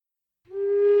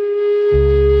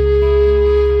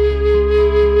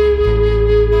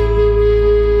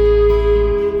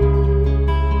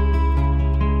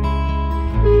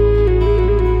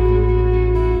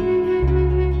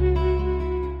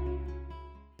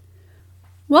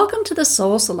Welcome to the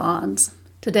Soul Salons.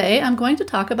 Today I'm going to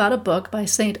talk about a book by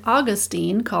St.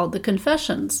 Augustine called The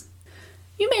Confessions.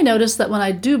 You may notice that when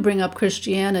I do bring up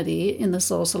Christianity in the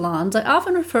Soul Salons, I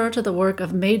often refer to the work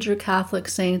of major Catholic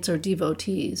saints or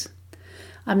devotees.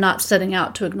 I'm not setting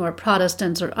out to ignore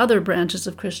Protestants or other branches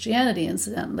of Christianity,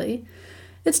 incidentally.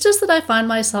 It's just that I find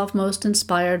myself most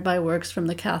inspired by works from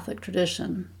the Catholic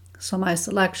tradition, so my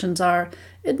selections are,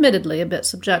 admittedly, a bit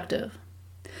subjective.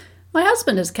 My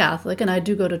husband is Catholic, and I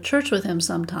do go to church with him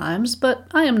sometimes, but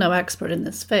I am no expert in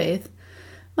this faith.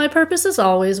 My purpose, as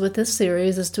always, with this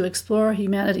series is to explore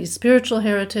humanity's spiritual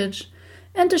heritage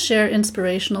and to share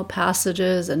inspirational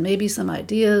passages and maybe some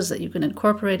ideas that you can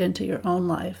incorporate into your own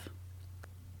life.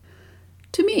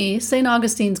 To me, St.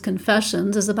 Augustine's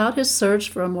Confessions is about his search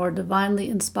for a more divinely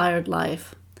inspired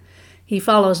life. He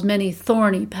follows many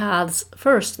thorny paths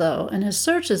first, though, and his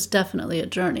search is definitely a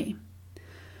journey.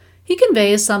 He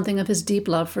conveys something of his deep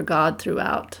love for God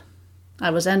throughout. I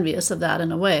was envious of that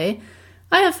in a way.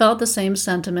 I have felt the same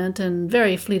sentiment in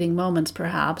very fleeting moments,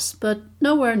 perhaps, but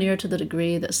nowhere near to the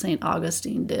degree that St.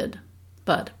 Augustine did.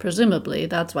 But presumably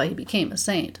that's why he became a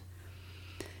saint.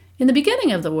 In the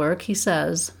beginning of the work, he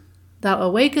says, "Thou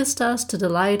awakest us to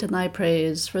delight in thy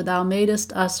praise, for thou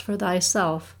madest us for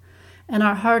thyself, and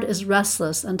our heart is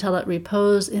restless until it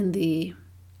repose in thee."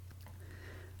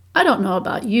 I don't know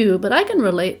about you, but I can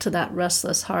relate to that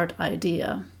restless heart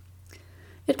idea.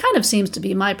 It kind of seems to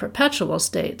be my perpetual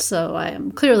state, so I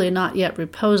am clearly not yet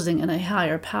reposing in a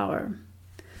higher power.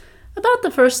 About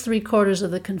the first 3/4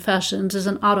 of the Confessions is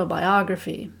an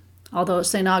autobiography, although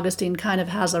St. Augustine kind of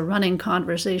has a running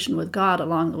conversation with God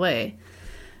along the way.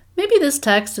 Maybe this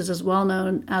text is as well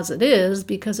known as it is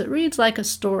because it reads like a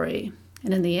story,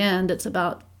 and in the end it's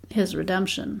about his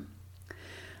redemption.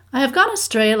 "I have gone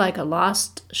astray like a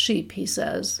lost sheep," he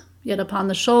says, "yet upon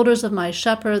the shoulders of my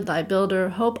shepherd, thy builder,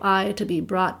 hope I to be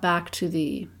brought back to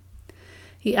thee."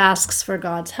 He asks for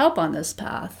God's help on this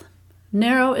path.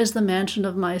 "Narrow is the mansion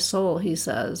of my soul," he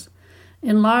says.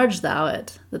 "Enlarge thou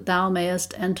it, that thou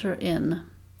mayest enter in."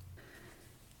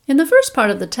 In the first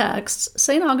part of the text,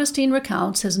 St. Augustine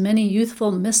recounts his many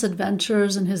youthful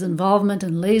misadventures and his involvement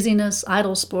in laziness,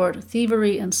 idle sport,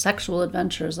 thievery, and sexual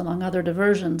adventures, among other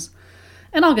diversions.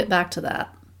 And I'll get back to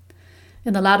that.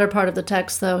 In the latter part of the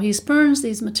text, though, he spurns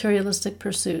these materialistic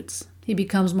pursuits. He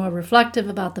becomes more reflective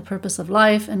about the purpose of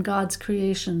life and God's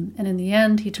creation, and in the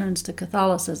end, he turns to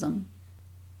Catholicism.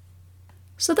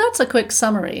 So that's a quick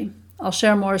summary. I'll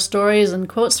share more stories and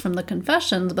quotes from the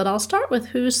Confessions, but I'll start with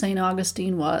who St.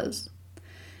 Augustine was.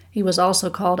 He was also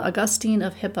called Augustine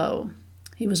of Hippo.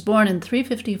 He was born in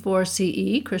 354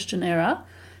 CE, Christian era,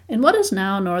 in what is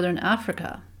now northern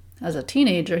Africa. As a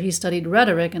teenager, he studied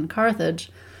rhetoric in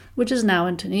Carthage, which is now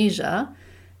in Tunisia,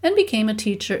 and became a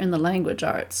teacher in the language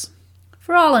arts.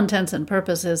 For all intents and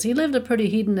purposes, he lived a pretty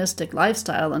hedonistic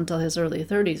lifestyle until his early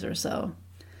 30s or so.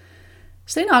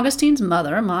 St. Augustine's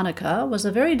mother, Monica, was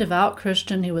a very devout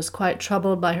Christian who was quite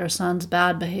troubled by her son's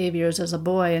bad behaviors as a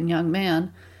boy and young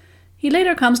man. He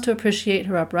later comes to appreciate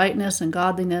her uprightness and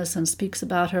godliness and speaks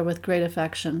about her with great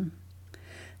affection.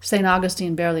 St.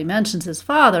 Augustine barely mentions his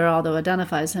father, although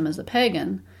identifies him as a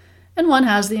pagan, and one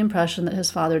has the impression that his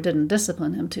father didn't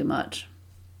discipline him too much.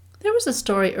 There was a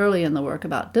story early in the work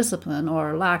about discipline,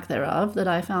 or lack thereof, that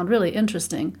I found really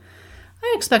interesting.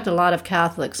 I expect a lot of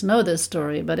Catholics know this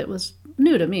story, but it was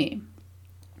new to me.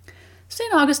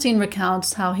 St. Augustine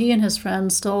recounts how he and his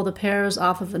friends stole the pears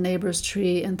off of a neighbor's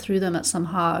tree and threw them at some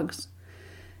hogs.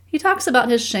 He talks about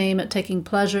his shame at taking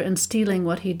pleasure in stealing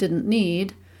what he didn't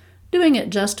need, doing it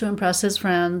just to impress his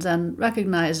friends, and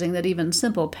recognizing that even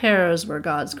simple pears were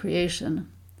God's creation.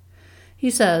 He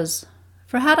says,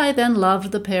 "For had I then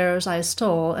loved the pears I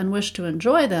stole and wished to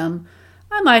enjoy them,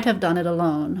 I might have done it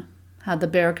alone. Had the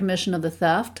bare commission of the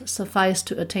theft sufficed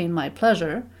to attain my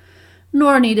pleasure,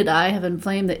 nor needed I have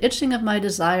inflamed the itching of my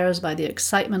desires by the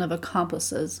excitement of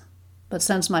accomplices. But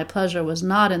since my pleasure was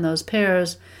not in those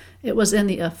pears, it was in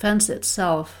the offense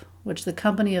itself, which the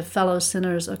company of fellow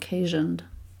sinners occasioned."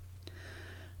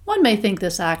 One may think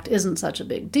this act isn't such a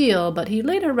big deal, but he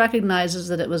later recognizes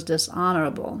that it was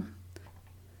dishonorable.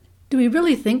 Do we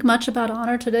really think much about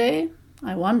honor today?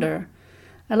 I wonder.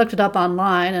 I looked it up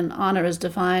online, and honor is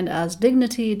defined as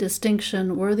dignity,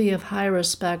 distinction, worthy of high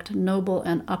respect, noble,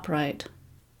 and upright.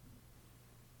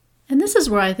 And this is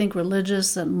where I think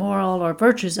religious and moral or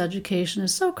virtues education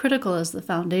is so critical as the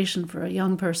foundation for a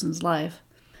young person's life.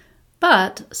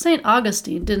 But St.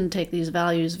 Augustine didn't take these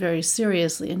values very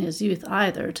seriously in his youth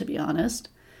either, to be honest.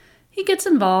 He gets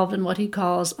involved in what he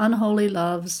calls unholy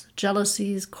loves,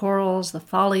 jealousies, quarrels, the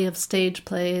folly of stage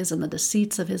plays, and the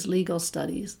deceits of his legal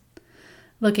studies.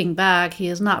 Looking back, he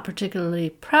is not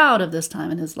particularly proud of this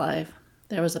time in his life.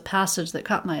 There was a passage that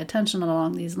caught my attention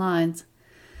along these lines.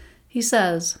 He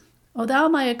says, "O thou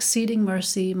my exceeding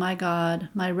mercy, my God,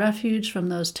 my refuge from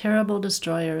those terrible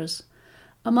destroyers,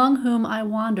 among whom I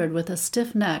wandered with a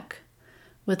stiff neck,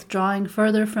 withdrawing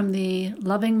further from thee,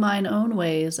 loving mine own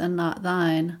ways and not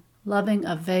thine, loving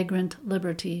a vagrant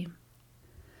liberty."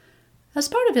 As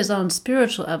part of his own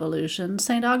spiritual evolution,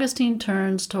 St. Augustine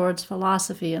turns towards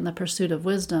philosophy and the pursuit of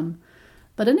wisdom.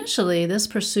 But initially, this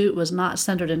pursuit was not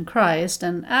centered in Christ,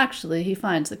 and actually he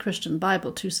finds the Christian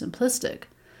Bible too simplistic.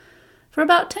 For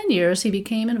about 10 years, he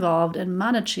became involved in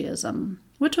Manichaeism,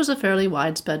 which was a fairly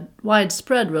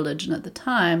widespread religion at the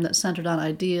time that centered on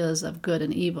ideas of good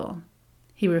and evil.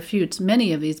 He refutes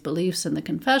many of these beliefs in the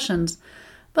Confessions,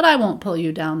 but I won't pull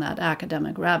you down that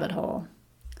academic rabbit hole.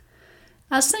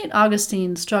 As St.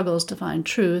 Augustine struggles to find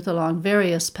truth along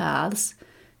various paths,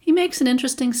 he makes an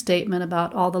interesting statement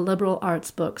about all the liberal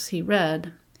arts books he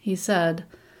read. He said,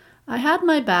 "I had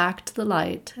my back to the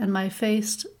light and my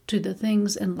face to the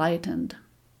things enlightened."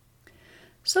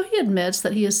 So he admits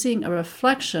that he is seeing a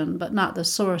reflection but not the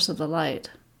source of the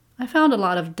light. I found a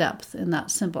lot of depth in that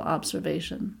simple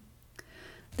observation.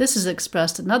 This is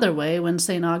expressed another way when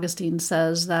St. Augustine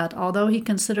says that although he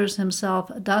considers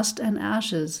himself dust and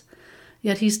ashes,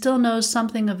 yet he still knows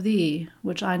something of thee,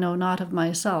 which I know not of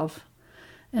myself.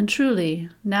 And truly,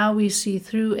 now we see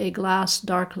through a glass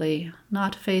darkly,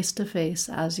 not face to face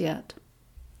as yet.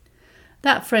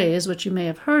 That phrase, which you may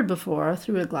have heard before,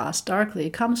 through a glass darkly,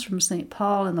 comes from St.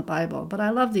 Paul in the Bible, but I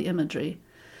love the imagery.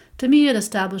 To me, it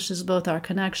establishes both our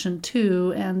connection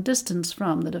to and distance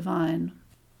from the divine.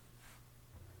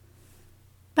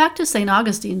 Back to St.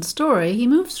 Augustine's story, he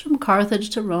moves from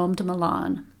Carthage to Rome to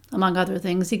Milan. Among other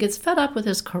things, he gets fed up with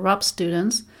his corrupt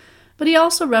students, but he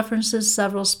also references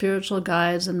several spiritual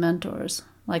guides and mentors,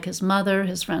 like his mother,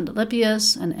 his friend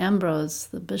Alypius, and Ambrose,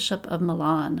 the bishop of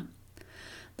Milan.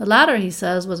 The latter, he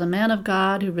says, was a man of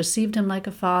God who received him like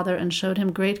a father and showed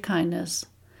him great kindness.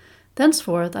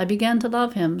 "Thenceforth I began to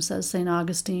love him," says St.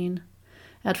 Augustine.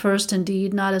 "At first,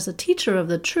 indeed, not as a teacher of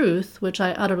the truth, which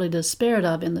I utterly despaired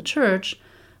of in the church,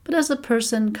 but as a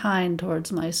person kind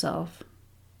towards myself."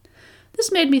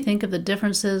 This made me think of the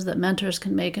differences that mentors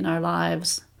can make in our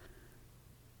lives.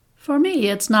 For me,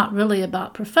 it's not really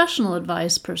about professional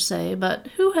advice per se, but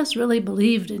who has really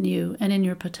believed in you and in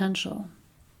your potential.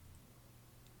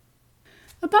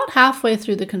 About halfway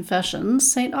through the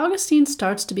Confessions, St. Augustine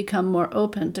starts to become more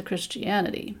open to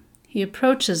Christianity. He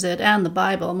approaches it and the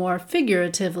Bible more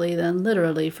figuratively than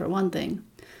literally, for one thing.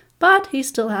 But he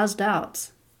still has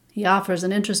doubts. He offers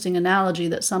an interesting analogy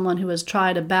that someone who has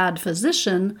tried a bad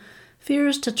physician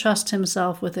fears to trust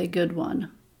himself with a good one.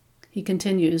 He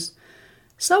continues,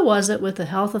 "So was it with the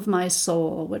health of my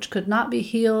soul, which could not be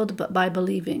healed but by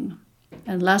believing.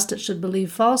 And lest it should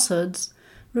believe falsehoods,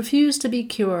 refuse to be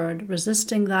cured,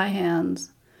 resisting thy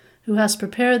hands, who hast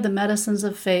prepared the medicines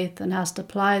of faith and hast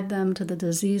applied them to the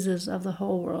diseases of the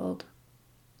whole world."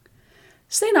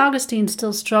 St. Augustine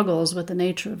still struggles with the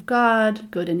nature of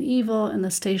God, good and evil, and the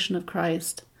station of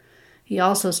Christ. He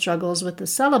also struggles with the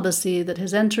celibacy that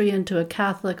his entry into a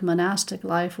Catholic monastic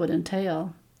life would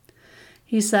entail.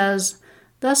 He says,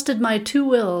 "Thus did my two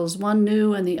wills, one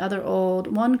new and the other old,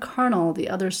 one carnal, the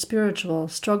other spiritual,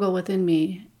 struggle within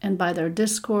me, and by their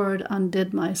discord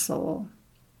undid my soul."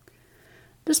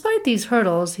 Despite these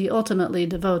hurdles, he ultimately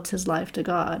devotes his life to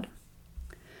God.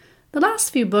 The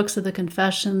last few books of the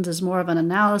Confessions is more of an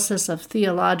analysis of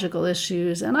theological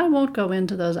issues, and I won't go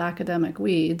into those academic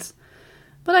weeds.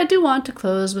 But I do want to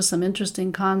close with some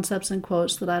interesting concepts and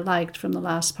quotes that I liked from the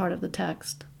last part of the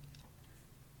text.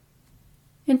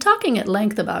 In talking at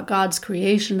length about God's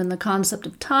creation and the concept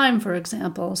of time, for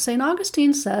example, St.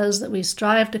 Augustine says that we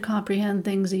strive to comprehend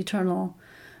things eternal,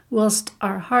 whilst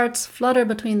our hearts flutter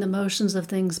between the motions of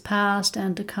things past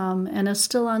and to come, and is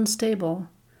still unstable.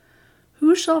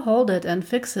 Who shall hold it and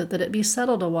fix it that it be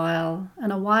settled a while,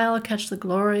 and a while catch the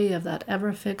glory of that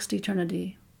ever-fixed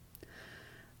eternity?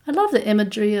 I love the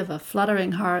imagery of a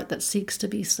fluttering heart that seeks to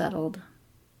be settled.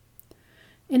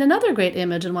 In another great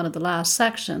image in one of the last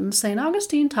sections, St.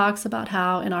 Augustine talks about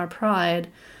how, in our pride,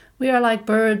 we are like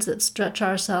birds that stretch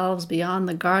ourselves beyond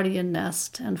the guardian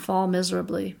nest and fall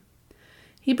miserably.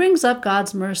 He brings up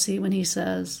God's mercy when he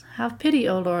says, "Have pity,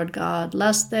 O Lord God,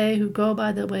 lest they who go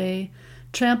by the way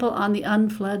trample on the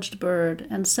unfledged bird,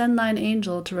 and send thine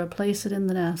angel to replace it in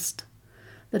the nest,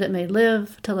 that it may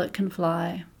live till it can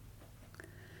fly."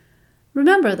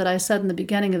 Remember that I said in the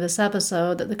beginning of this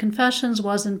episode that the Confessions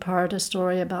was in part a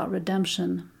story about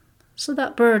redemption, so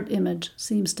that bird image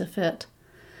seems to fit.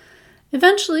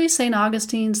 Eventually, St.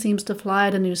 Augustine seems to fly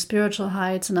to new spiritual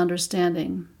heights and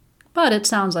understanding. But it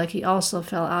sounds like he also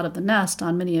fell out of the nest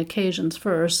on many occasions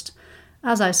first,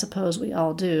 as I suppose we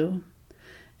all do.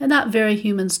 And that very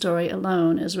human story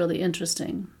alone is really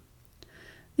interesting.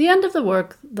 The end of the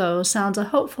work, though, sounds a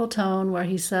hopeful tone where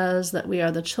he says that we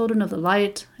are the children of the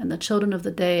light and the children of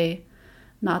the day,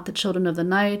 not the children of the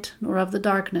night nor of the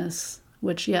darkness,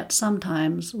 which yet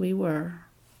sometimes we were.